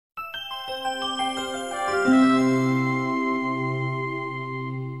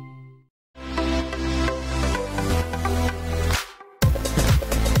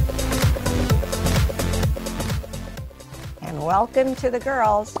Welcome to the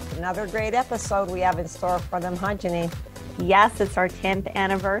girls. Another great episode we have in store for them, huh, Janine? Yes, it's our 10th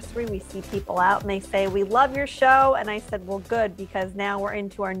anniversary. We see people out and they say, we love your show. And I said, well, good, because now we're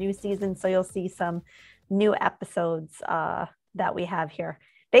into our new season. So you'll see some new episodes that we have here.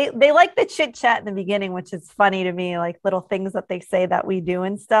 They like the chit chat in the beginning, which is funny to me, like little things that they say that we do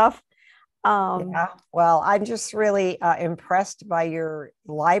and stuff. Yeah. Well, I'm just really impressed by your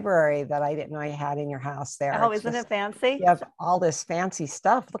library that I didn't know you had in your house there. Oh, isn't it fancy? You have all this fancy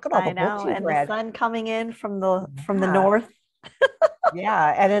stuff. Look at all the books you've read. The sun coming in from the north.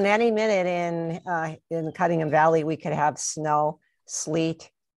 Yeah, and in any minute in Cunningham Valley, we could have snow, sleet,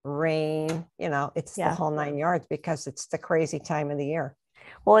 rain. You know, it's the whole 9 yards because it's the crazy time of the year.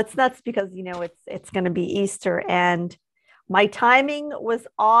 Well, it's nuts because it's going to be Easter and my timing was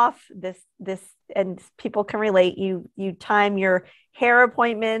off this, and people can relate. You time your hair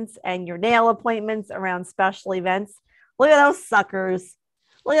appointments and your nail appointments around special events. Look at those suckers.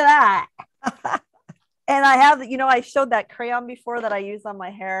 Look at that. And I have, I showed that crayon before that I use on my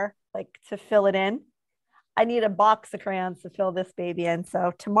hair, like to fill it in. I need a box of crayons to fill this baby in.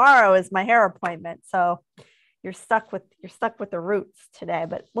 So tomorrow is my hair appointment. So you're stuck with the roots today,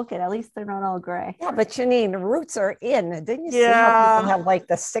 but at least they're not all gray. Yeah, but Janine, the roots are in. Didn't you see how people have like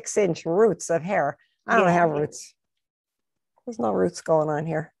the 6-inch roots of hair? I don't have roots. There's no roots going on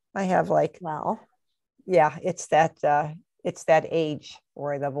here. I have it's that age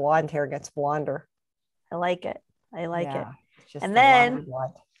where the blonde hair gets blonder. I like it. And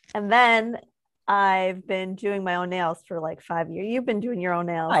then I've been doing my own nails for like 5 years. You've been doing your own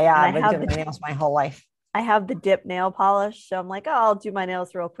nails. I've been doing my nails my whole life. I have the dip nail polish. So I'm like, I'll do my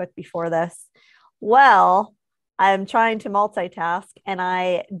nails real quick before this. Well, I'm trying to multitask and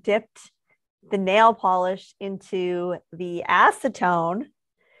I dipped the nail polish into the acetone.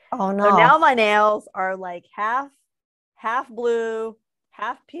 Oh no. So now my nails are like half blue,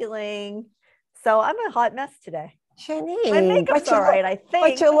 half peeling. So I'm a hot mess today. Janine, my makeup's all right, I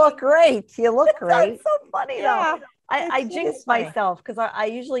think. But you look great. You look great. That's so funny though. I jinxed myself because I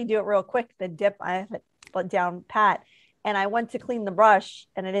usually do it real quick. The dip, I have it down pat. And I went to clean the brush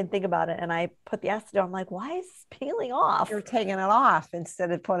and I didn't think about it. And I put the acetone. I'm like, why is this peeling off? You're taking it off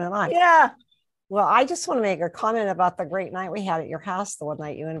instead of putting it on. Yeah. Well, I just want to make a comment about the great night we had at your house the one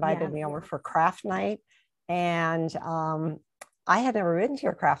night you invited me over for craft night. And I had never been to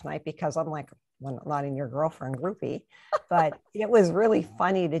your craft night because I'm like, not in your girlfriend groupie, but it was really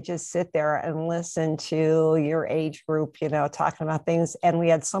funny to just sit there and listen to your age group, talking about things. And we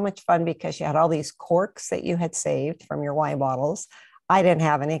had so much fun because you had all these corks that you had saved from your wine bottles. I didn't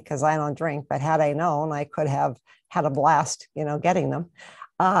have any because I don't drink, but had I known, I could have had a blast, getting them.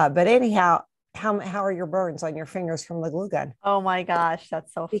 But anyhow, how are your burns on your fingers from the glue gun? Oh my gosh,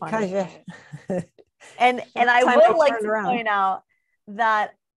 that's so funny. Because and I would like to point out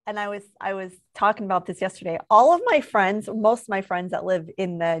that, and I was talking about this yesterday. All of my friends, most of my friends that live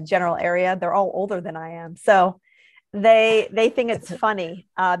in the general area, they're all older than I am. So they think it's funny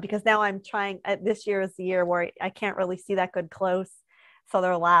because now I'm trying. This year is the year where I can't really see that good close. So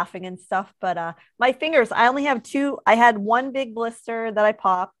they're laughing and stuff. But my fingers, I only have 2. I had one big blister that I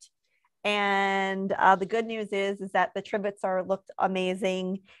popped. And the good news is that the trivets looked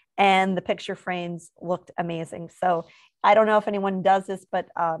amazing and the picture frames looked amazing. So I don't know if anyone does this, but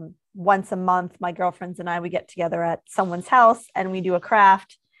once a month, my girlfriends and I, we get together at someone's house and we do a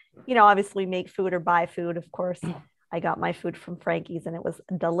craft. Obviously make food or buy food. Of course, I got my food from Frankie's and it was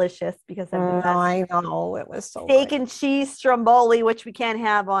delicious because I know it was so steak and cheese stromboli, which we can't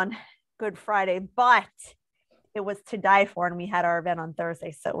have on Good Friday, but it was to die for. And we had our event on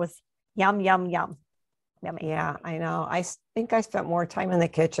Thursday. So it was yum, yum, yum. Yummy. Yeah, I know. I think I spent more time in the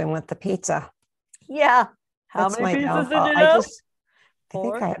kitchen with the pizza. Yeah. How That's many my pieces did you I have?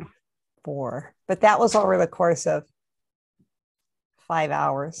 think I had 4, but that was over the course of 5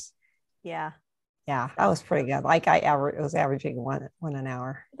 hours. Yeah. Yeah, that was pretty good. Like it was averaging one an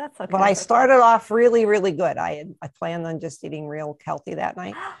hour. That's okay. But I started off really, really good. I planned on just eating real healthy that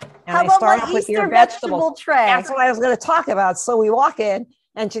night. And How I about started my with your Easter vegetable tray? That's what I was going to talk about. So we walk in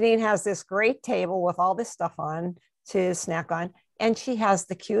and Janine has this great table with all this stuff on to snack on. And she has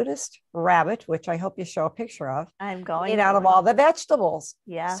the cutest rabbit, which I hope you show a picture of. I'm going made out of all the vegetables.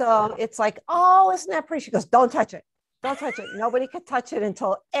 Yeah. So it's like, oh, isn't that pretty? She goes, don't touch it. Don't touch it. Nobody could touch it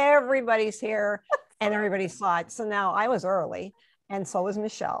until everybody's here and everybody saw it. So now I was early and so was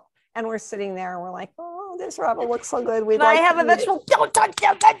Michelle. And we're sitting there and we're like, oh, oh, this rabbit looks so good. We'd and like I have a vegetable. Don't touch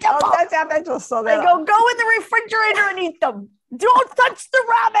that vegetable. Don't touch that vegetable. So I go in the refrigerator and eat them. Don't touch the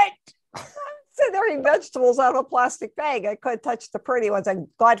rabbit. So they're eating vegetables out of a plastic bag. I couldn't touch the pretty ones. And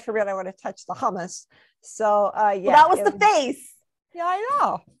God forbid I would have touched the hummus. So yeah. Well, that was the face. Yeah, I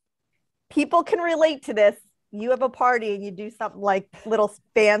know. People can relate to this. You have a party and you do something like little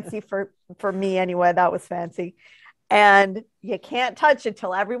fancy for me anyway. That was fancy. And you can't touch it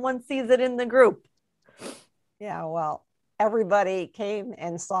till everyone sees it in the group. Yeah, well, everybody came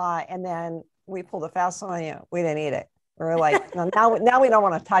and saw, and then we pulled a fast one on you. We didn't eat it. We were like, no, now we don't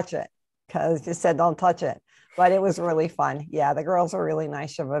want to touch it because you said don't touch it. But it was really fun. Yeah, the girls are really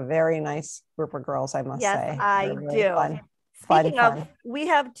nice. You have a very nice group of girls, I must say. Yes, I really do. Fun. Speaking of, we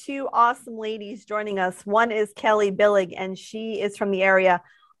have two awesome ladies joining us. One is Kelly Billig, and she is from the area.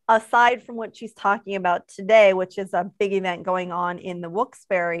 Aside from what she's talking about today, which is a big event going on in the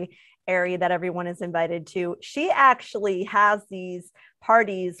Wilkes-Barre area that everyone is invited to, she actually has these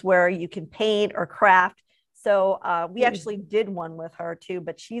parties where you can paint or craft. So we actually did one with her too,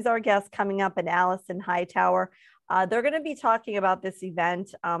 but she's our guest coming up, and Alison Hightower. They're going to be talking about this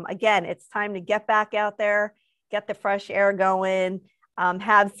event. Again, it's time to get back out there, get the fresh air going,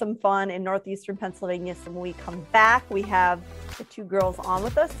 have some fun in Northeastern Pennsylvania. So when we come back, we have the two girls on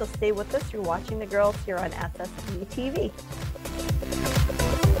with us. So stay with us. You're watching the girls here on SSP TV.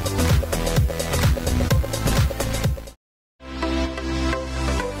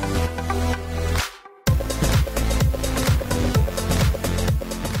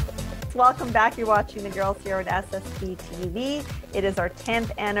 Welcome back. You're watching the girls here on SSP TV. It is our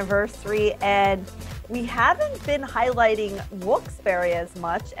 10th anniversary, and we haven't been highlighting Wilkes-Barre as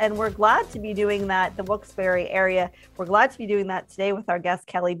much, and we're glad to be doing that, the Wilkes-Barre area. We're glad to be doing that today with our guests,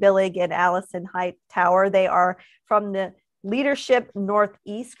 Kelly Billig and Alison Hightower. They are from the Leadership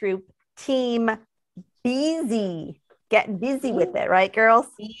Northeast group, Team Beezy. Getting busy with it, right, girls?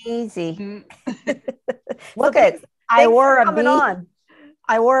 Easy. Look at, I wore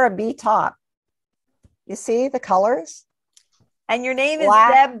a B top. You see the colors? And your name Black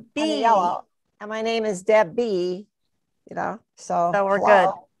is Deb B. And yellow. And my name is Deb B. You know, so we're good.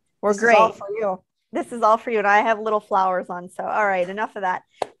 We're great. This is all for you. This is all for you. And I have little flowers on. So, all right, enough of that.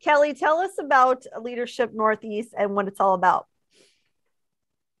 Kelly, tell us about Leadership Northeast and what it's all about.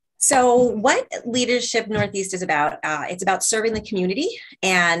 So what Leadership Northeast is about, it's about serving the community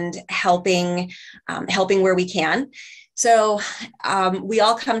and helping where we can. So we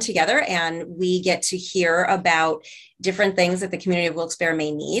all come together and we get to hear about different things that the community of Wilkes-Barre may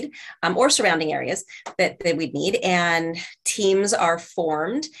need, or surrounding areas that we'd need. And teams are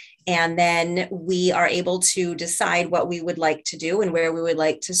formed, and then we are able to decide what we would like to do and where we would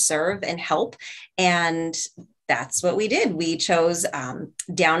like to serve and help. And that's what we did. We chose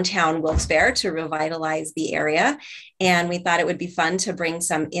downtown Wilkes-Barre to revitalize the area. And we thought it would be fun to bring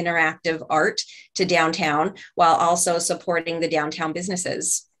some interactive art to downtown while also supporting the downtown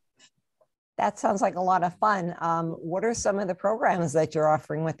businesses. That sounds like a lot of fun. What are some of the programs that you're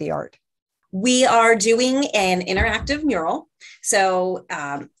offering with the art? We are doing an interactive mural. So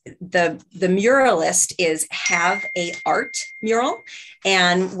the muralist is Have a Art mural,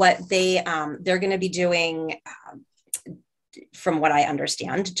 and what they're going to be doing, from what I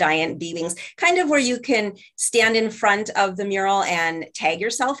understand, giant bee wings, kind of where you can stand in front of the mural and tag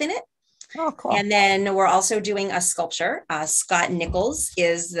yourself in it. Oh, cool. And then we're also doing a sculpture. Scott Nichols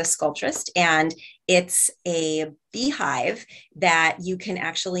is the sculpturist, and it's a beehive that you can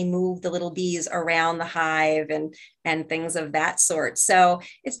actually move the little bees around the hive and things of that sort. So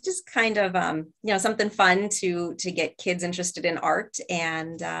it's just kind of, something fun to get kids interested in art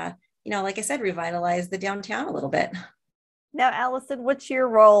and, like I said, revitalize the downtown a little bit. Now, Alison, what's your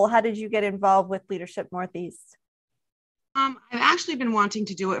role? How did you get involved with Leadership Northeast? I've actually been wanting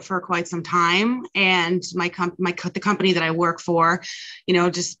to do it for quite some time, and the company that I work for,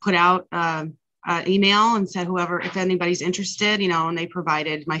 just put out email and said if anybody's interested, and they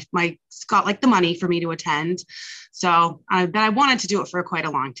provided my Scott like the money for me to attend. So I wanted to do it for quite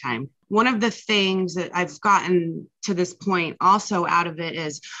a long time. One of the things that I've gotten to this point also out of it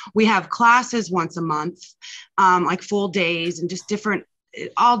is we have classes once a month, like full days, and just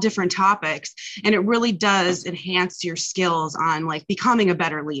all different topics. And it really does enhance your skills on like becoming a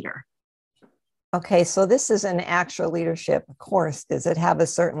better leader. Okay, so this is an actual leadership course. Does it have a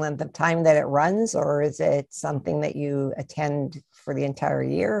certain length of time that it runs, or is it something that you attend for the entire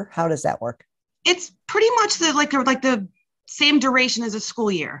year? How does that work? It's pretty much the same duration as a school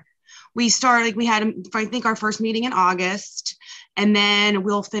year. We had, I think, our first meeting in August, and then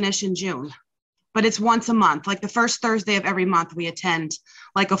we'll finish in June. But it's once a month. Like the first Thursday of every month, we attend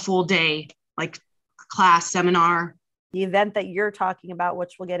like a full day, like class seminar. The event that you're talking about,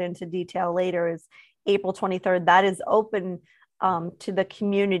 which we'll get into detail later, is April 23rd. That is open to the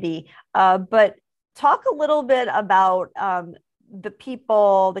community. But talk a little bit about the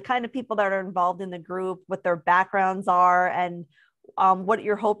people, the kind of people that are involved in the group, what their backgrounds are, and what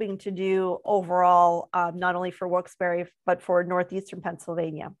you're hoping to do overall, not only for Wilkes-Barre, but for Northeastern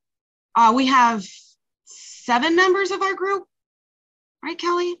Pennsylvania. We have 7 members of our group, right,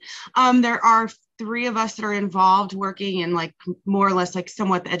 Kelly? There are 3 of us that are involved working in like more or less like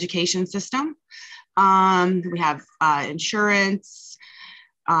somewhat the education system. We have insurance,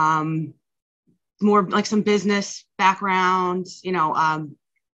 more like some business background,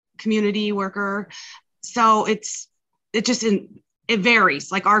 community worker. So it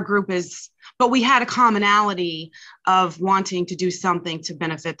varies. Like our group is, but we had a commonality of wanting to do something to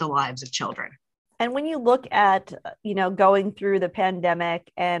benefit the lives of children. And when you look at, going through the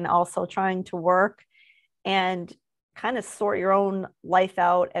pandemic and also trying to work and kind of sort your own life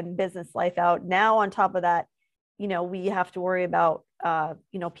out and business life out, now on top of that, we have to worry about,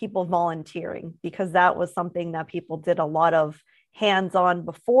 people volunteering, because that was something that people did a lot of hands-on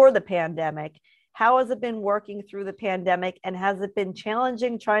before the pandemic. How has it been working through the pandemic, and has it been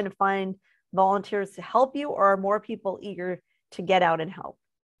challenging trying to find volunteers to help you, or are more people eager to get out and help?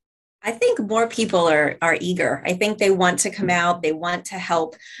 I think more people are eager. I think they want to come out. They want to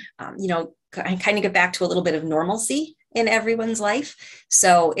help, kind of get back to a little bit of normalcy in everyone's life.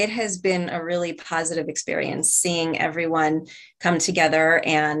 So it has been a really positive experience seeing everyone come together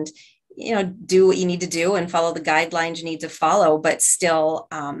and, do what you need to do and follow the guidelines you need to follow, but still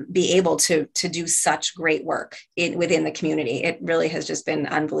be able to do such great work within the community. It really has just been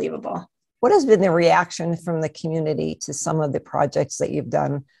unbelievable. What has been the reaction from the community to some of the projects that you've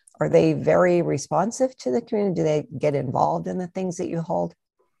done? Are they very responsive to the community? Do they get involved in the things that you hold?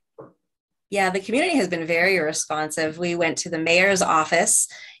 Yeah, the community has been very responsive. We went to the mayor's office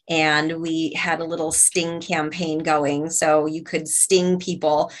and we had a little sting campaign going. So you could sting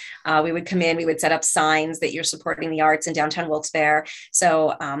people. We would come in, we would set up signs that you're supporting the arts in downtown Wilkes-Barre.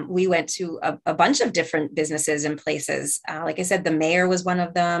 So we went to a bunch of different businesses and places. Like I said, the mayor was one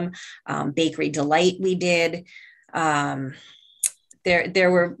of them. Bakery Delight we did.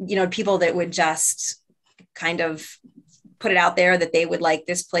 There were, people that would just kind of put it out there that they would like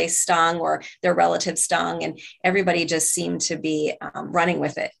this place stung or their relative stung, and everybody just seemed to be running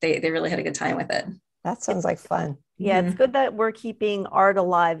with it. They really had a good time with it. That sounds like fun. Yeah, It's good that we're keeping art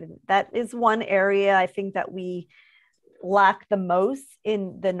alive. That is one area I think that we lack the most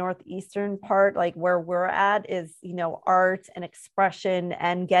in the Northeastern part, like where we're at is, art and expression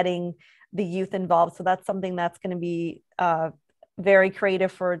and getting the youth involved. So that's something that's going to be very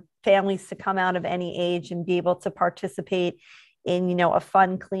creative for families to come out of any age and be able to participate in, a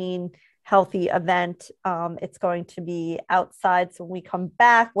fun, clean, healthy event. It's going to be outside. So when we come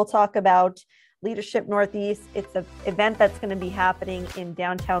back, we'll talk about Leadership Northeast. It's an event that's going to be happening in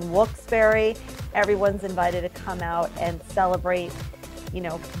downtown Wilkes-Barre. Everyone's invited to come out and celebrate,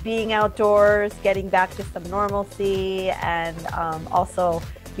 being outdoors, getting back to some normalcy, and also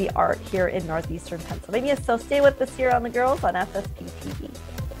the art here in Northeastern Pennsylvania. So stay with us here on The Girls on SSP TV.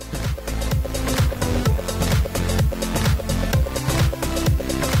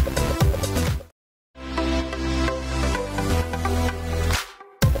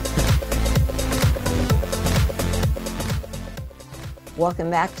 Welcome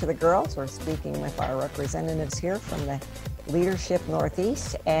back to The Girls. We're speaking with our representatives here from the Leadership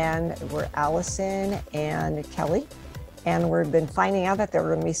Northeast, and we're Alison and Kelly. And we've been finding out that there are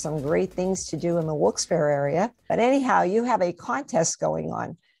going to be some great things to do in the Wilkes-Barre area. But anyhow, you have a contest going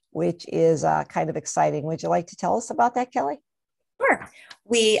on, which is kind of exciting. Would you like to tell us about that, Kelly? Sure.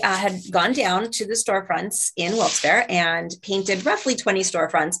 We had gone down to the storefronts in Wilkes-Barre and painted roughly 20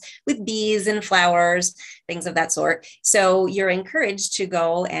 storefronts with bees and flowers, things of that sort. So you're encouraged to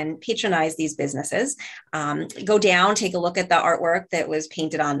go and patronize these businesses. Go down, take a look at the artwork that was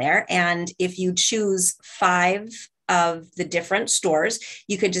painted on there. And if you choose 5 of the different stores,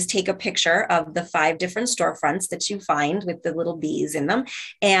 you could just take a picture of the 5 different storefronts that you find with the little bees in them.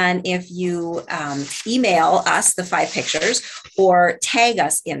 And if you email us the 5 pictures or tag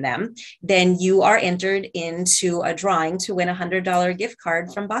us in them, then you are entered into a drawing to win a $100 gift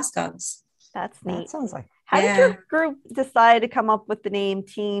card from Boscov's. That's neat. That sounds like. How did your group decide to come up with the name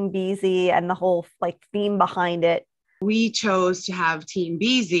Team Beezy and the whole theme behind it? We chose to have Team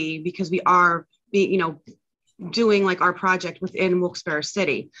Beezy because we are, doing our project within Wilkes-Barre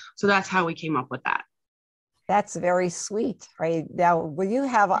City. So that's how we came up with that. That's very sweet, right? Now, will you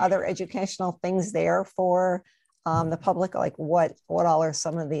have other educational things there for the public? Like what all are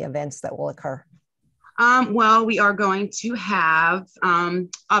some of the events that will occur? Well, we are going to have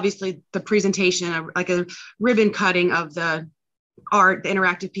obviously the presentation of like a ribbon cutting of the art, the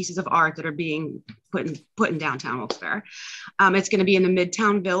interactive pieces of art that are being put in downtown Wilkes-Barre. It's going to be in the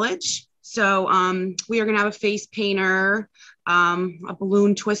Midtown Village. So we are going to have a face painter, a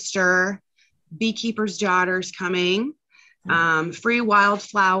balloon twister, beekeeper's daughters coming, free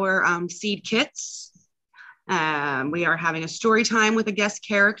wildflower seed kits. We are having a story time with a guest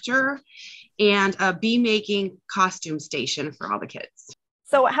character and a bee making costume station for all the kids.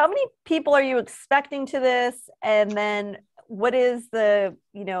 So how many people are you expecting to this? And then what is the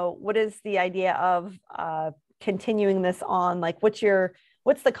idea of continuing this on? Like, what's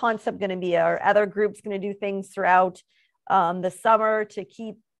the concept going to be? Are other groups going to do things throughout the summer to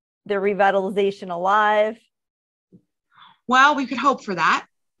keep the revitalization alive? Well, we could hope for that.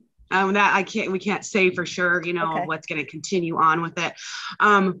 We can't say for sure, what's going to continue on with it.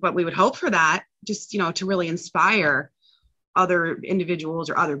 But we would hope for that, just, to really inspire other individuals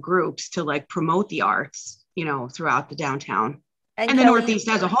or other groups to like promote the arts, throughout the downtown and Kelly, the Northeast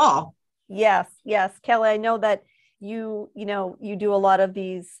as a whole. Yes. Kelly, I know that you do a lot of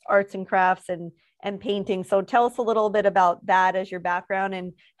these arts and crafts and painting. So tell us a little bit about that as your background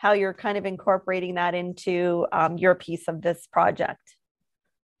and how you're kind of incorporating that into your piece of this project.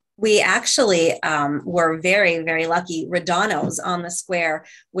 We actually were very, very lucky. Radano's on the square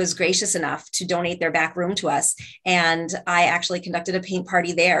was gracious enough to donate their back room to us. And I actually conducted a paint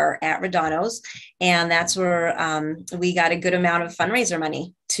party there at Radano's. And that's where we got a good amount of fundraiser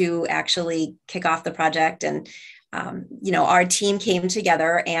money to actually kick off the project. And our team came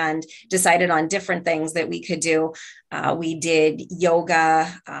together and decided on different things that we could do. We did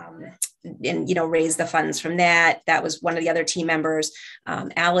yoga and, raise the funds from that. That was one of the other team members.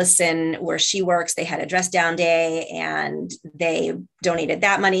 Alison, where she works, they had a dress down day and they donated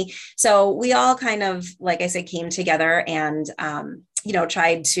that money. So we all kind of, like I said, came together and,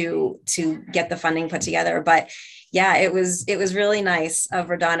 tried to get the funding put together. But yeah, it was really nice of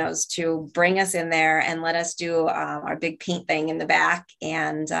Radano's to bring us in there and let us do our big paint thing in the back.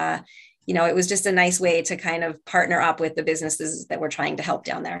 And, it was just a nice way to kind of partner up with the businesses that we're trying to help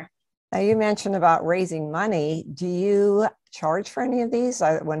down there. Now, you mentioned about raising money. Do you charge for any of these?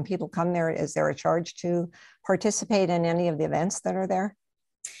 When people come there, is there a charge to participate in any of the events that are there?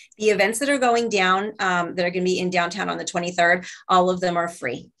 The events that are going down, that are going to be in downtown on the 23rd, all of them are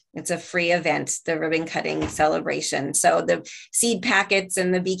free. It's a free event, the ribbon cutting celebration. So the seed packets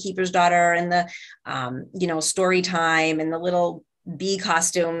and the beekeeper's daughter and the, story time and the little bee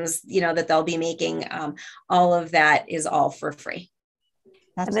costumes, that they'll be making, all of that is all for free.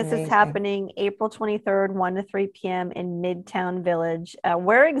 That's and this amazing. Is happening April 23rd, 1 to 3 p.m. in Midtown Village.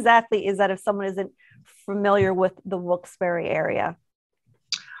 Where exactly is that if someone isn't familiar with the Wilkes-Barre area?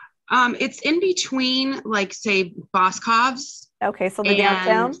 It's in between, like, say, Boscov's. Okay, so the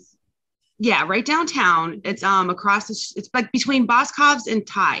downtown? Yeah, right downtown. It's it's like between Boscov's and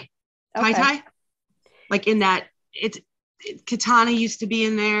Thai. Okay. Thai? Like in that, Katana used to be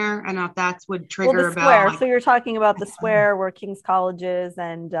in there. I don't know if that's would trigger the square. So you're talking about the square where King's College is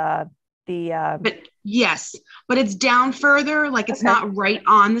and But yes, but it's down further. Like it's not right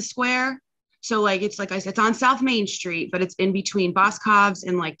on the square. So like it's like I said, it's on South Main Street, but it's in between Boscov's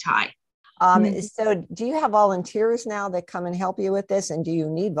and like Thai. So do you have volunteers now that come and help you with this? And do you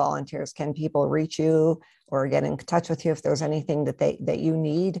need volunteers? Can people reach you or get in touch with you if there's anything that you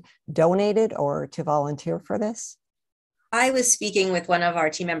need donated or to volunteer for this? I was speaking with one of our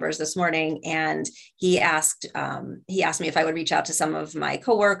team members this morning, and he asked me if I would reach out to some of my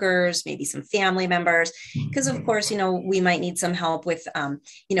coworkers, maybe some family members, because of course, we might need some help with,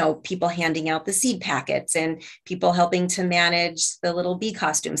 people handing out the seed packets and people helping to manage the little bee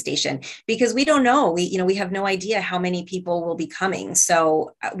costume station, because we don't know, we have no idea how many people will be coming.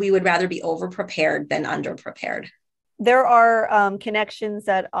 So we would rather be over prepared than under prepared. There are connections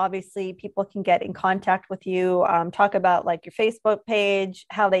that obviously people can get in contact with you. Talk about like your Facebook page,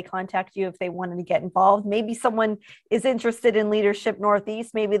 how they contact you if they wanted to get involved. Maybe someone is interested in Leadership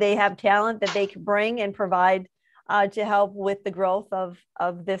Northeast. Maybe they have talent that they can bring and provide to help with the growth of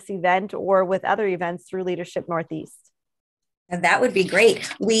this event or with other events through Leadership Northeast. And that would be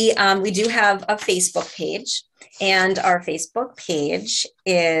great. We do have a Facebook page, and our Facebook page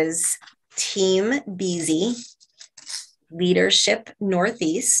is Team Beezy Leadership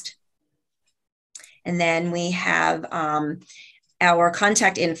Northeast. And then we have our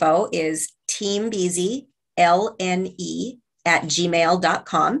contact info is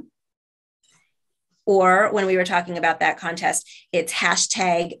teambeezylne@gmail.com. Or when we were talking about that contest, it's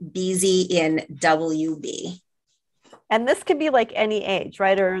 #BeezyInWB. And this could be like any age,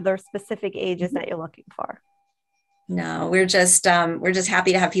 right? Or are there specific ages that you're looking for? No, we're just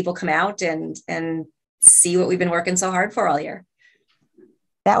happy to have people come out and see what we've been working so hard for all year.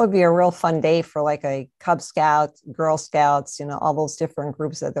 That would be a real fun day for like a Cub Scouts, Girl Scouts, you know, all those different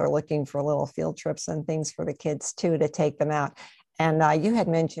groups that they're looking for little field trips and things for the kids too, to take them out. And you had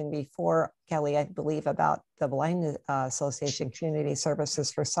mentioned before, Kelly, I believe, about the Blind Association Community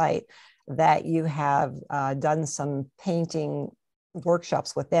Services for Sight, that you have done some painting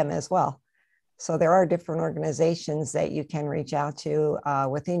workshops with them as well. So there are different organizations that you can reach out to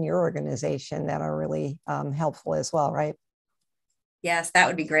within your organization that are really helpful as well, right? Yes, that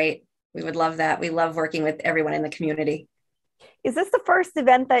would be great. We would love that. We love working with everyone in the community. Is this the first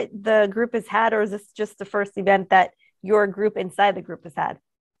event that the group has had, or is this just the first event that your group inside the group has had?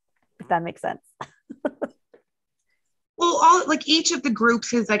 If that makes sense. Well, like each of the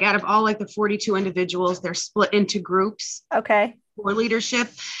groups is like, out of all like the 42 individuals, they're split into groups. Okay. For leadership.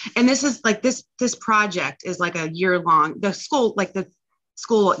 And this is like, this project is like a year long, the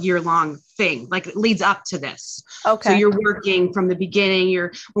school year long thing, like it leads up to this. Okay. So you're working from the beginning.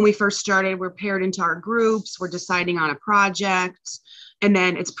 When we first started, we're paired into our groups, we're deciding on a project, and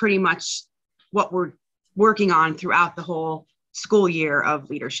then it's pretty much what we're working on throughout the whole school year of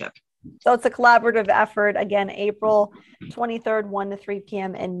leadership. So it's a collaborative effort. Again, April 23rd, 1 to 3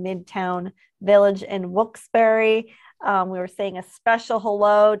 p.m. in Midtown Village in Wilkes-Barre. We were saying a special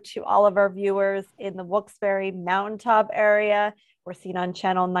hello to all of our viewers in the Wilkes-Barre Mountaintop area. We're seen on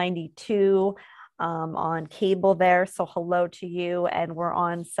channel 92 on cable there. So hello to you. And we're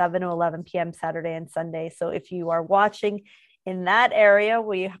on 7 to 11 p.m. Saturday and Sunday. So if you are watching in that area,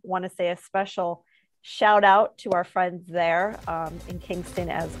 we want to say a special shout out to our friends there in Kingston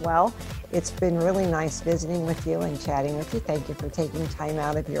as well. It's been really nice visiting with you and chatting with you. Thank you for taking time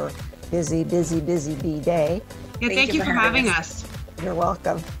out of your busy bee day. Yeah, thank you for having us. You're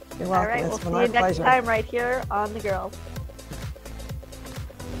welcome. You're welcome. All right, we'll see you next time right here on The Girls.